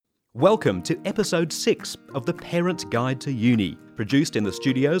Welcome to episode 6 of The Parent's Guide to Uni, produced in the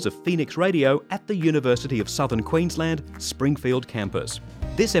studios of Phoenix Radio at the University of Southern Queensland, Springfield campus.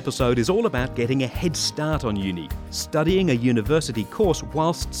 This episode is all about getting a head start on uni, studying a university course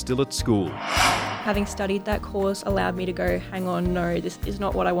whilst still at school. Having studied that course allowed me to go, hang on, no, this is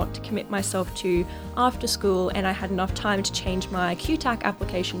not what I want to commit myself to after school, and I had enough time to change my QTAC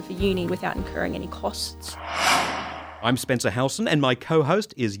application for uni without incurring any costs. I'm Spencer Halson, and my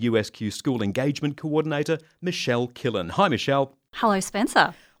co-host is USQ School Engagement Coordinator Michelle Killen. Hi, Michelle. Hello,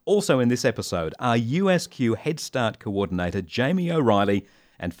 Spencer. Also in this episode are USQ Head Start Coordinator Jamie O'Reilly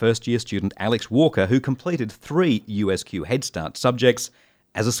and first-year student Alex Walker, who completed 3 USQ Head Start subjects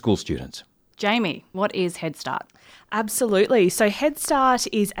as a school student. Jamie, what is Head Start? Absolutely. So Head Start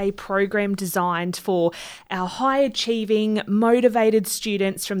is a program designed for our high-achieving, motivated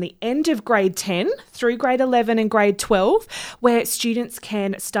students from the end of grade 10 through grade 11 and grade 12, where students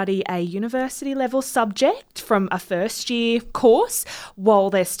can study a university-level subject from a first-year course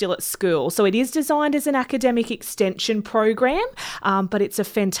while they're still at school. So it is designed as an academic extension program, but it's a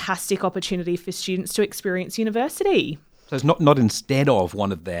fantastic opportunity for students to experience university. So it's not instead of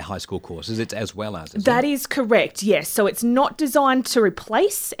one of their high school courses, it's as well as, isn't That it? is correct, yes. So it's not designed to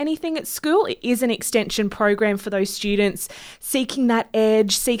replace anything at school. It is an extension program for those students seeking that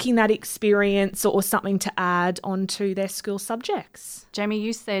edge, seeking that experience or something to add onto their school subjects. Jamie,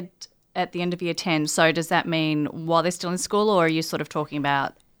 you said at the end of year 10, so does that mean while they're still in school, or are you sort of talking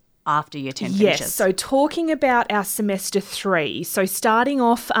about after year 10 finishes? Yes, so talking about our semester 3, so starting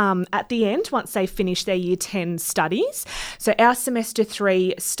off at the end once they finish their year 10 studies. So our semester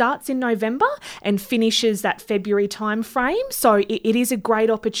 3 starts in November and finishes that February time frame. So it is a great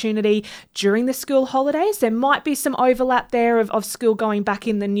opportunity during the school holidays. There might be some overlap there of school going back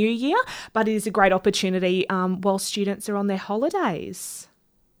in the new year, but it is a great opportunity while students are on their holidays.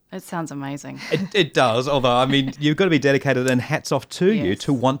 It sounds amazing. It does, although, I mean, you've got to be dedicated, and hats off to you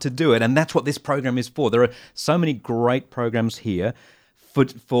to want to do it. And that's what this program is for. There are so many great programs here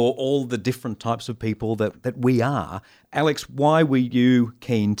for all the different types of people that we are. Alex, why were you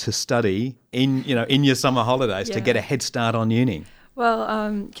keen to study in your summer holidays to get a head start on uni?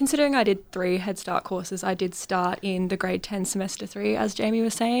 Well, considering I did 3 Head Start courses, I did start in the grade 10 semester 3, as Jamie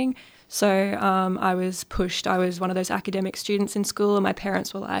was saying. So I was pushed. I was one of those academic students in school, and my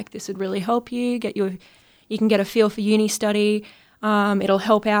parents were like, this would really help you. You can get a feel for uni study. It'll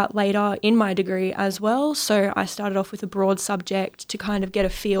help out later in my degree as well. So I started off with a broad subject to kind of get a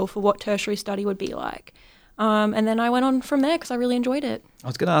feel for what tertiary study would be like. And then I went on from there because I really enjoyed it. I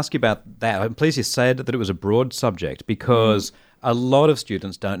was going to ask you about that. I'm pleased you said that it was a broad subject because a lot of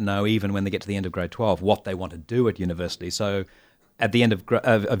students don't know, even when they get to the end of grade 12, what they want to do at university. So at the end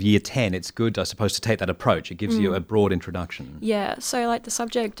of year 10, it's good, I suppose, to take that approach. It gives you a broad introduction. Yeah, so like the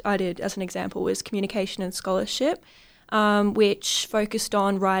subject I did, as an example, was communication and scholarship, which focused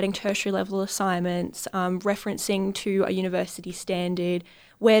on writing tertiary level assignments, referencing to a university standard,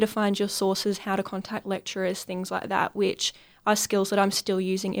 where to find your sources, how to contact lecturers, things like that, which are skills that I'm still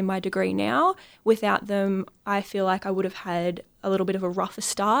using in my degree now. Without them, I feel like I would have had a little bit of a rougher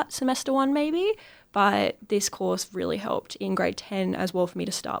start, semester 1 maybe, but this course really helped in grade 10 as well for me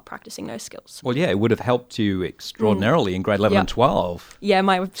to start practicing those skills. Well, yeah, it would have helped you extraordinarily in grade 11 and 12. Yeah,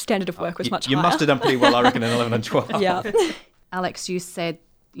 my standard of work was much higher. You must have done pretty well, I reckon, in 11 and 12. Yeah. Alex, you said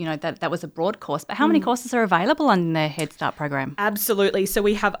that was a broad course, but how many courses are available on the Head Start program? Absolutely. So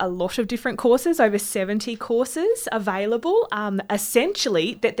we have a lot of different courses, over 70 courses available.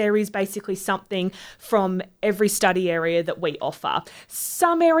 Essentially, that there is basically something from every study area that we offer.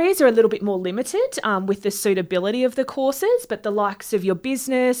 Some areas are a little bit more limited with the suitability of the courses, but the likes of your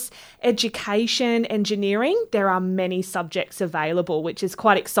business, education, engineering, there are many subjects available, which is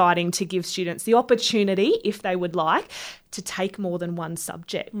quite exciting to give students the opportunity, if they would like, to take more than one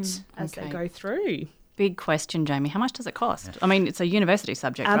subject as they go through. Big question, Jamie. How much does it cost? I mean, it's a university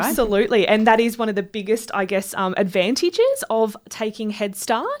subject, right? Absolutely. And that is one of the biggest, advantages of taking Head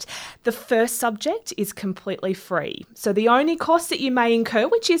Start. The first subject is completely free. So the only cost that you may incur,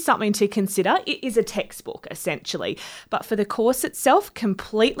 which is something to consider, it is a textbook, essentially. But for the course itself,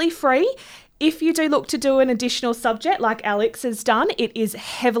 completely free. If you do look to do an additional subject like Alex has done, it is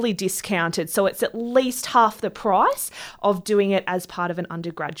heavily discounted. So it's at least half the price of doing it as part of an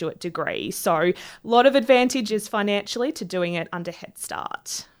undergraduate degree. So a lot of advantages financially to doing it under Head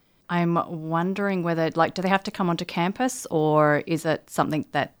Start. I'm wondering whether, do they have to come onto campus or is it something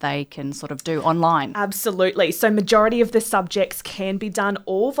that they can sort of do online? Absolutely. So majority of the subjects can be done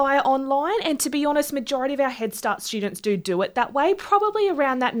all via online. And to be honest, majority of our Head Start students do it that way, probably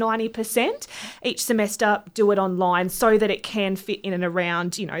around that 90% each semester do it online so that it can fit in and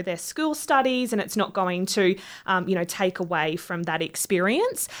around, their school studies and it's not going to, take away from that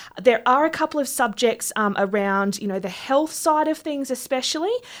experience. There are a couple of subjects around, the health side of things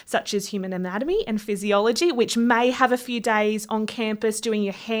especially, such as human anatomy and physiology, which may have a few days on campus doing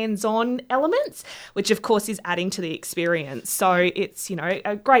your hands-on elements, which of course is adding to the experience. So it's,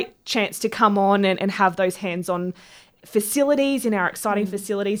 a great chance to come on and have those hands-on facilities in our exciting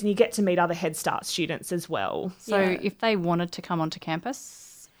facilities, and you get to meet other Head Start students as well. So if they wanted to come onto campus,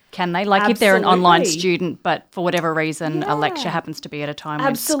 can they? If they're an online student, but for whatever reason a lecture happens to be at a time when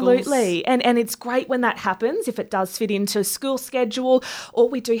Absolutely. And it's great when that happens, if it does fit into school schedule, or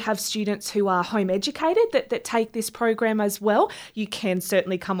we do have students who are home educated that take this program as well. You can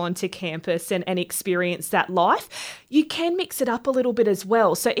certainly come onto campus and experience that life. You can mix it up a little bit as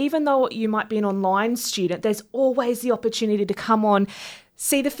well. So even though you might be an online student, there's always the opportunity to come on,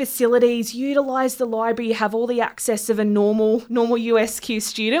 see the facilities, utilise the library. You have all the access of a normal USQ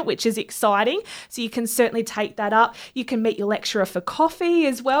student, which is exciting. So you can certainly take that up. You can meet your lecturer for coffee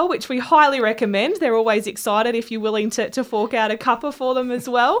as well, which we highly recommend. They're always excited if you're willing to fork out a cuppa for them as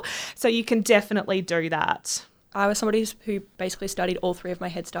well. So you can definitely do that. I was somebody who basically studied all 3 of my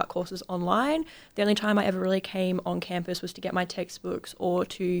Head Start courses online. The only time I ever really came on campus was to get my textbooks or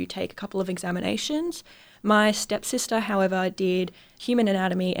to take a couple of examinations. My stepsister, however, did human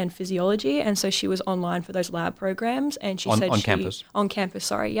anatomy and physiology, and so she was online for those lab programs. And she said on campus,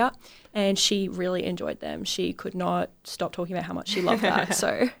 sorry, yeah. And she really enjoyed them. She could not stop talking about how much she loved that.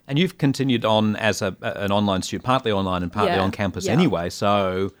 So. And you've continued on as an online student, partly online and partly on campus anyway.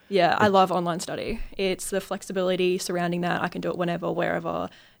 So yeah, I love online study. It's the flexibility surrounding that. I can do it whenever, wherever.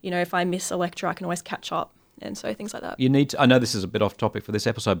 If I miss a lecture, I can always catch up. And so things like that. You need to, I know this is a bit off topic for this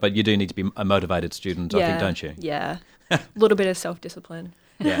episode, but you do need to be a motivated student, I think, don't you? Yeah. A little bit of self-discipline.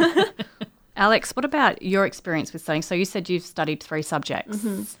 Yeah. Alex, what about your experience with studying? So you said you've studied 3 subjects.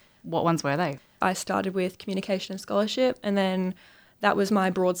 Mm-hmm. What ones were they? I started with communication and scholarship, and then that was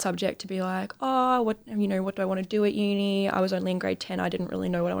my broad subject to be like, what do I want to do at uni? I was only in grade 10. I didn't really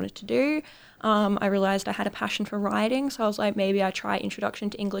know what I wanted to do. I realised I had a passion for writing, so I was like, maybe I try Introduction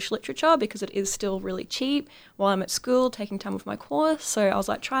to English Literature because it is still really cheap while I'm at school, taking time with my course. So I was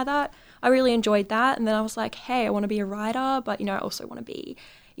like, try that. I really enjoyed that. And then I was like, hey, I want to be a writer, but, I also want to be,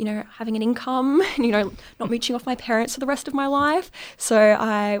 having an income, not mooching off my parents for the rest of my life. So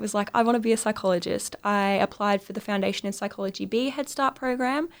I was like, I want to be a psychologist. I applied for the Foundation in Psychology B Head Start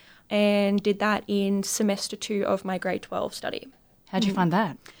program and did that in semester 2 of my grade 12 study. How'd you find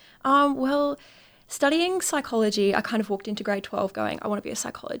that? Well, studying psychology, I kind of walked into grade 12 going, I want to be a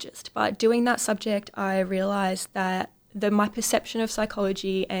psychologist. But doing that subject, I realised that my perception of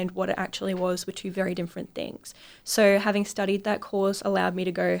psychology and what it actually was were 2 very different things. So having studied that course allowed me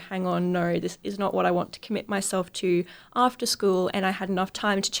to go, hang on, no, this is not what I want to commit myself to after school. And I had enough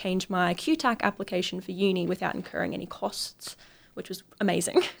time to change my QTAC application for uni without incurring any costs, which was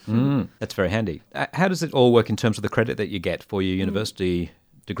amazing. That's very handy. How does it all work in terms of the credit that you get for your university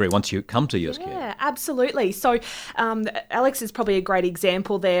degree once you come to USQ? Yeah, absolutely. So Alex is probably a great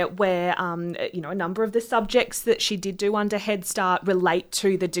example there where, a number of the subjects that she did do under Head Start relate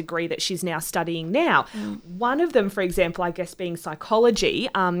to the degree that she's now studying now. One of them, for example, I guess being psychology,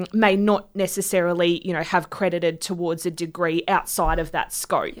 may not necessarily, have credited towards a degree outside of that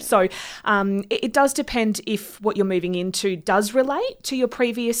scope. Yeah. So it does depend if what you're moving into does relate to your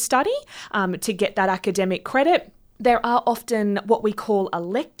previous study to get that academic credit. There are often what we call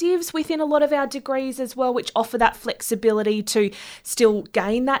electives within a lot of our degrees as well, which offer that flexibility to still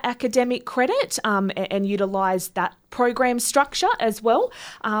gain that academic credit and utilise that program structure as well.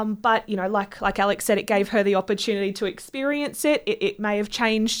 But, like Alex said, it gave her the opportunity to experience it. It may have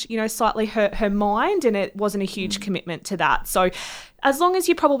changed, slightly her mind, and it wasn't a huge commitment to that. So as long as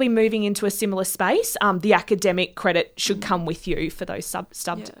you're probably moving into a similar space, the academic credit should come with you for those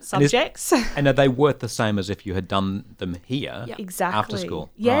subjects. And are they worth the same as if you had done them here exactly. after school?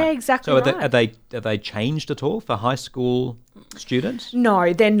 Yeah, right. exactly. So are they changed at all for high school students?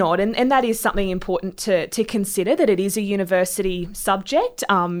 No, they're not. And that is something important to consider, that it is a university subject,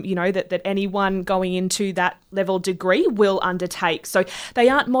 that anyone going into that level degree will undertake. So they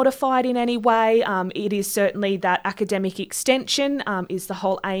aren't modified in any way. It is certainly that academic extension is the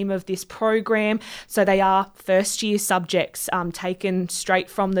whole aim of this program. So they are first-year subjects taken straight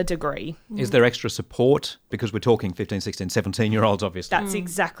from the degree. Is there extra support? Because we're talking 15, 16, 17-year-olds, obviously. That's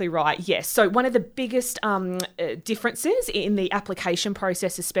exactly right, yes. So one of the biggest differences in the application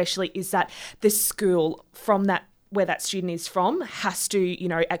process especially is that the school from that where that student is from has to,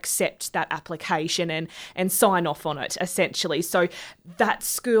 accept that application and sign off on it, essentially. So that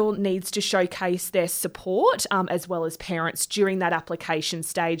school needs to showcase their support as well as parents during that application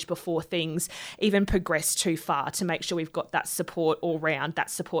stage before things even progress too far, to make sure we've got that support all round, that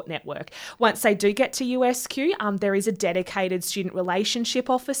support network. Once they do get to USQ, there is a dedicated student relationship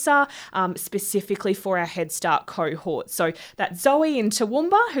officer specifically for our Head Start cohort. So that's Zoe in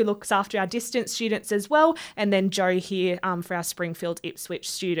Toowoomba, who looks after our distance students as well, and then Joe here for our Springfield Ipswich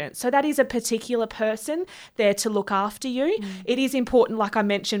students. So that is a particular person there to look after you. It is important, like I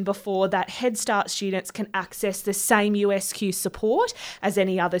mentioned before, that Head Start students can access the same USQ support as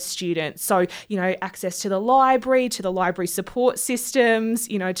any other student. So, access to the library support systems,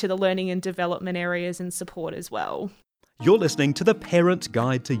 to the learning and development areas and support as well. You're listening to The Parent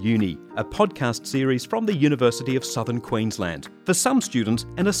Guide to Uni, a podcast series from the University of Southern Queensland. For some students,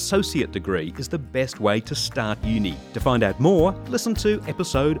 an associate degree is the best way to start uni. To find out more, listen to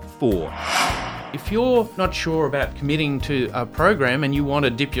episode 4. If you're not sure about committing to a program and you want to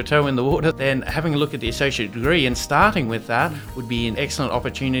dip your toe in the water, then having a look at the associate degree and starting with that would be an excellent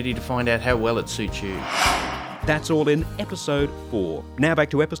opportunity to find out how well it suits you. That's all in episode 4. Now back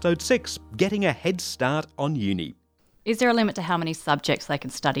to episode 6, getting a head start on uni. Is there a limit to how many subjects they can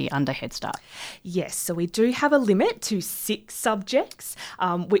study under Head Start? Yes, so we do have a limit to 6 subjects,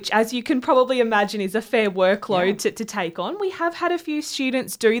 which, as you can probably imagine, is a fair workload to take on. We have had a few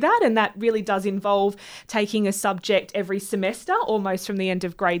students do that, and that really does involve taking a subject every semester, almost from the end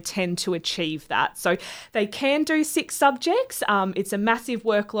of grade 10 to achieve that. So they can do 6 subjects. It's a massive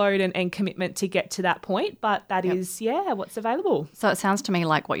workload and commitment to get to that point, but that is what's available. So it sounds to me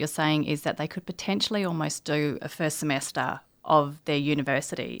like what you're saying is that they could potentially almost do a first semester of their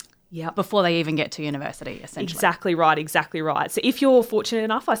university before they even get to university, essentially. Exactly right. So if you're fortunate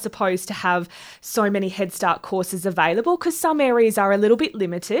enough, I suppose, to have so many Head Start courses available, because some areas are a little bit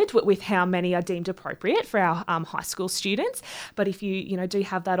limited with how many are deemed appropriate for our high school students. But if you do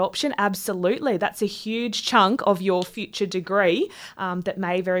have that option, absolutely, that's a huge chunk of your future degree that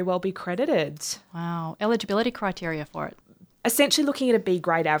may very well be credited. Wow. Eligibility criteria for it? Essentially, looking at a B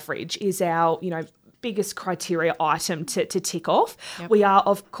grade average is our, biggest criteria item to tick off. Yep. We are,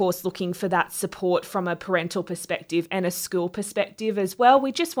 of course, looking for that support from a parental perspective and a school perspective as well.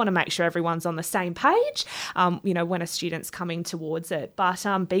 We just want to make sure everyone's on the same page, when a student's coming towards it. But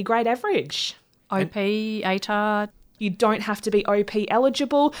B grade average. OP, ATAR. You don't have to be OP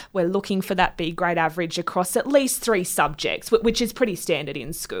eligible. We're looking for that B grade average across at least 3 subjects, which is pretty standard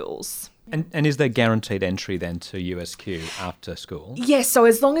in schools. And is there guaranteed entry then to USQ after school? Yes, so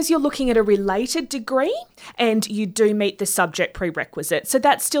as long as you're looking at a related degree and you do meet the subject prerequisite. So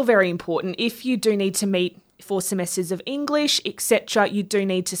that's still very important. If you do need to meet 4 semesters of English, etc., you do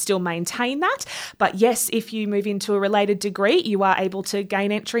need to still maintain that. But yes, if you move into a related degree, you are able to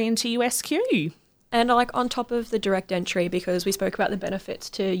gain entry into USQ. And on top of the direct entry, because we spoke about the benefits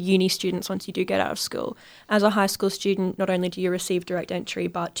to uni students once you do get out of school, as a high school student, not only do you receive direct entry,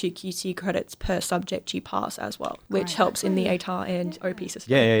 but 2 QC credits per subject you pass as well, which helps in the ATAR and OP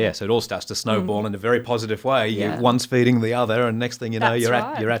system. Yeah. So it all starts to snowball in a very positive way. One's feeding the other, and next thing you know, you're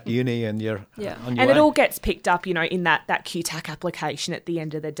at uni and you're on your and way. it all gets picked up, in that QTAC application at the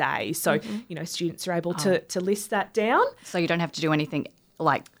end of the day. So, students are able to list that down. So you don't have to do anything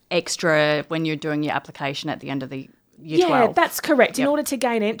like extra when you're doing your application at the end of the Year 12. Yeah, that's correct. In order to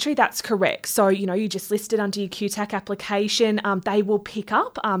gain entry, that's correct. So, you just list it under your QTAC application. They will pick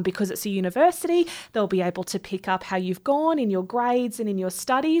up, because it's a university, they'll be able to pick up how you've gone in your grades and in your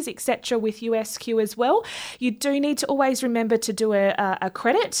studies, etc. with USQ as well. You do need to always remember to do a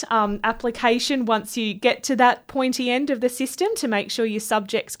credit application once you get to that pointy end of the system to make sure your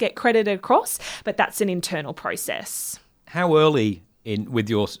subjects get credited across, but that's an internal process. How early with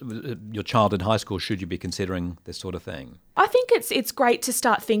your child in high school should you be considering this sort of thing? I think it's great to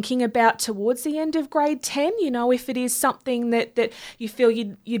start thinking about towards the end of grade 10, if it is something that you feel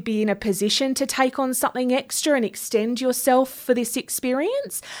you'd be in a position to take on something extra and extend yourself for this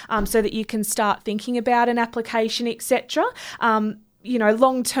experience, so that you can start thinking about an application, etc.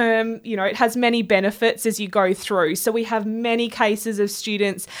 long term, it has many benefits as you go through. So we have many cases of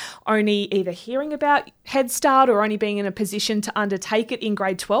students only either hearing about Head Start or only being in a position to undertake it in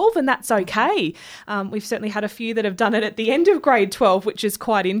grade 12, and that's okay. We've certainly had a few that have done it at the end of grade 12, which is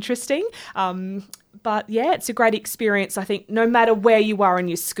quite interesting. But yeah, it's a great experience. I think no matter where you are in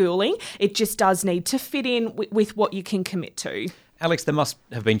your schooling, it just does need to fit in with what you can commit to. Alex, there must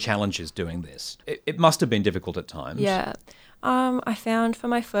have been challenges doing this. It must have been difficult at times. Yeah. I found for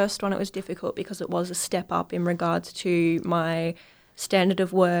my first one it was difficult because it was a step up in regards to my standard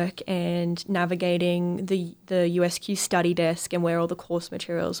of work and navigating the USQ study desk and where all the course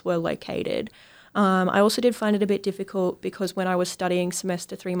materials were located. I also did find it a bit difficult because when I was studying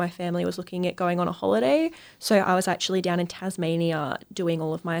semester 3, my family was looking at going on a holiday. So I was actually down in Tasmania doing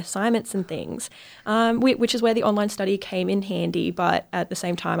all of my assignments and things, which is where the online study came in handy. But at the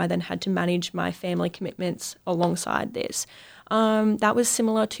same time, I then had to manage my family commitments alongside this. That was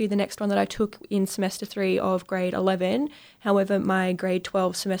similar to the next one that I took in semester 3 of grade 11. However, my grade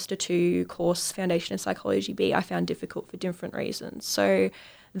 12 semester 2 course, Foundation in Psychology B, I found difficult for different reasons. So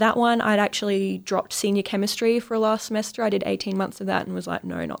that one, I'd actually dropped senior chemistry for last semester. I did 18 months of that and was like,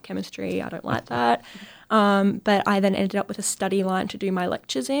 no, not chemistry. I don't like that. But I then ended up with a study line to do my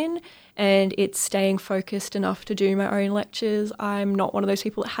lectures in, and it's staying focused enough to do my own lectures. I'm not one of those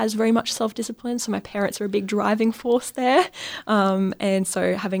people that has very much self-discipline, so my parents are a big driving force there. And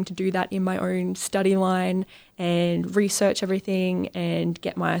so having to do that in my own study line and research everything and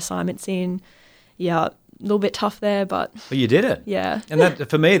get my assignments in, yeah, a little bit tough there, but you did it. Yeah. And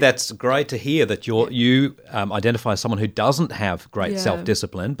that, for me, that's great to hear that you identify as someone who doesn't have great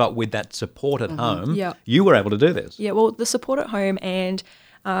self-discipline, but with that support at home, you were able to do this. Yeah, well, the support at home and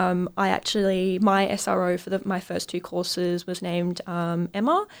my SRO for my first 2 courses was named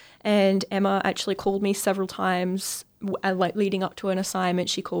Emma, and Emma actually called me several times leading up to an assignment.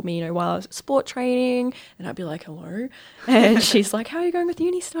 She called me, while I was at sport training, and I'd be like, hello. And she's like, how are you going with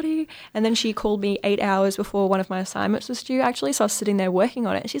uni study? And then she called me 8 hours before one of my assignments was due, actually. So I was sitting there working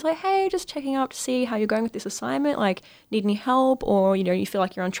on it. And she's like, hey, just checking up to see how you're going with this assignment. Like, need any help? Or, you feel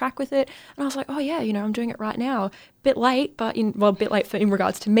like you're on track with it? And I was like, oh, yeah, I'm doing it right now. Bit late, but in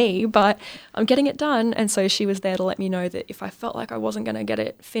regards to me, but I'm getting it done. And so she was there to let me know that if I felt like I wasn't going to get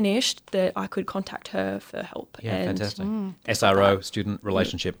it finished, that I could contact her for help. Yeah, fantastic. SRO, Student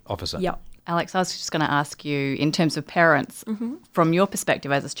Relationship Officer. Yeah. Alex, I was just going to ask you, in terms of parents, from your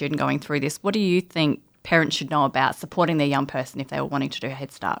perspective as a student going through this, what do you think parents should know about supporting their young person if they were wanting to do a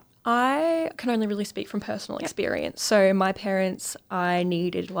Head Start? I can only really speak from personal experience. So my parents, I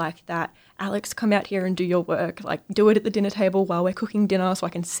needed like that, Alex, come out here and do your work. Like, do it at the dinner table while we're cooking dinner so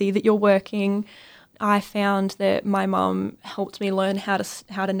I can see that you're working. I found that my mum helped me learn how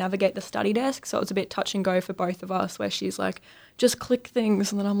to navigate the study desk. So it was a bit touch and go for both of us, where she's like, just click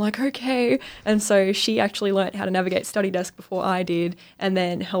things. And then I'm like, okay. And so she actually learned how to navigate study desk before I did, and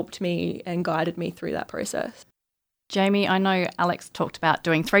then helped me and guided me through that process. Jamie, I know Alex talked about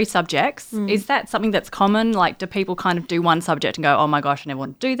doing 3 subjects. Is that something that's common? Like, do people kind of do one subject and go, oh my gosh, I never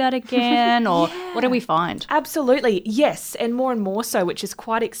want to do that again? Or what do we find? Absolutely, yes, and more so, which is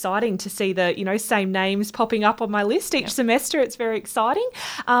quite exciting to see the, same names popping up on my list each semester. It's very exciting.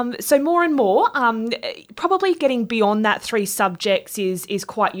 So more and more, probably getting beyond that 3 subjects is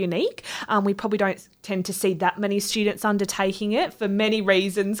quite unique. We probably don't tend to see that many students undertaking it for many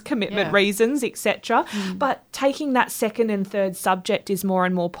reasons, commitment reasons, etc. But taking that second and third subject is more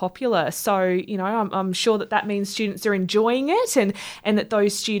and more popular. So, I'm sure that means students are enjoying it and that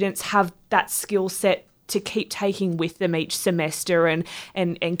those students have that skill set to keep taking with them each semester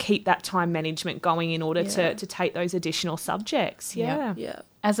and keep that time management going in order to take those additional subjects. Yeah.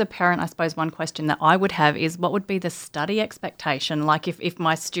 As a parent, I suppose one question that I would have is, what would be the study expectation? Like, if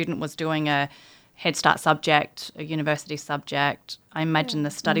my student was doing a Head Start subject, a university subject, I imagine the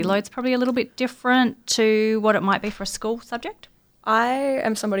study load's probably a little bit different to what it might be for a school subject. I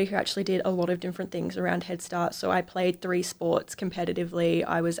am somebody who actually did a lot of different things around Head Start. So I played 3 sports competitively.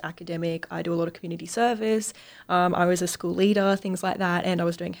 I was academic. I do a lot of community service. I was a school leader, things like that, and I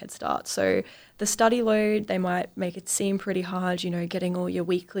was doing Head Start. So the study load, they might make it seem pretty hard, getting all your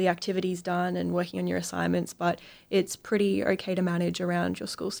weekly activities done and working on your assignments, but it's pretty okay to manage around your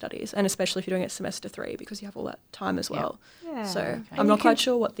school studies, and especially if you're doing it semester 3 because you have all that time as well. Yeah. So I'm not quite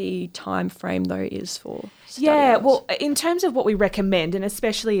sure what the time frame, though, is for study hours. Well, in terms of what we recommend, and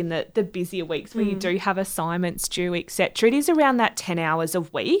especially in the busier weeks where you do have assignments due, etc., it is around that 10 hours a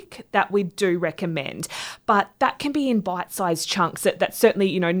week that we do recommend. But that can be in bite-sized chunks. That's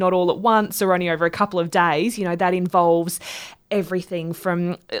certainly, not all at once or only over a couple of days. That involves everything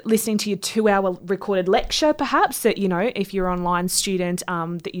from listening to your 2-hour recorded lecture, perhaps, that, if you're an online student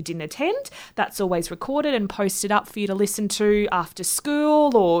that you didn't attend, that's always recorded and posted up for you to listen to after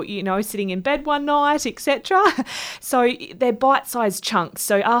school or, sitting in bed one night, etc. So they're bite-sized chunks.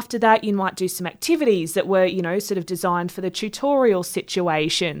 So after that, you might do some activities that were, sort of designed for the tutorial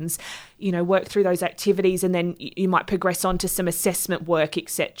situations. Work through those activities, and then you might progress on to some assessment work,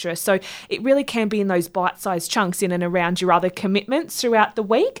 etc. So it really can be in those bite-sized chunks in and around your other commitments throughout the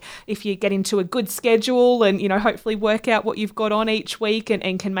week. If you get into a good schedule and, hopefully work out what you've got on each week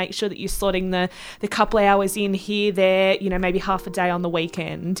and can make sure that you're slotting the couple of hours in here, there, maybe half a day on the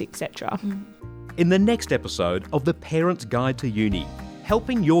weekend, etc. In the next episode of The Parent's Guide to Uni,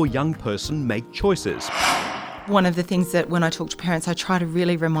 helping your young person make choices. One of the things that when I talk to parents I try to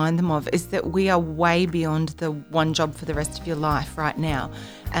really remind them of is that we are way beyond the one job for the rest of your life right now.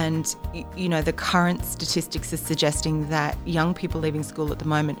 And, the current statistics are suggesting that young people leaving school at the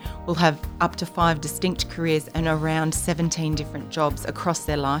moment will have up to 5 distinct careers and around 17 different jobs across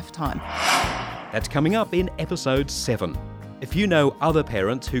their lifetime. That's coming up in episode 7. If you know other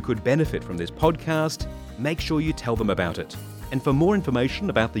parents who could benefit from this podcast, make sure you tell them about it. And for more information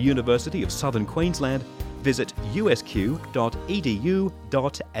about the University of Southern Queensland, visit usq.edu.au.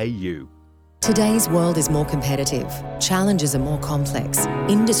 Today's world is more competitive, challenges are more complex,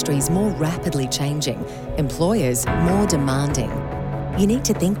 industries more rapidly changing, employers more demanding. You need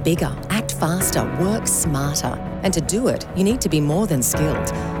to think bigger, act faster, work smarter. And to do it, you need to be more than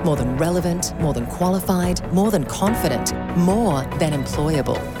skilled, more than relevant, more than qualified, more than confident, more than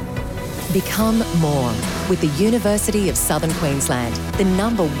employable. Become more with the University of Southern Queensland, the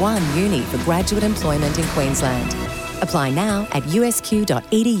 #1 uni for graduate employment in Queensland. Apply now at usq.edu.au.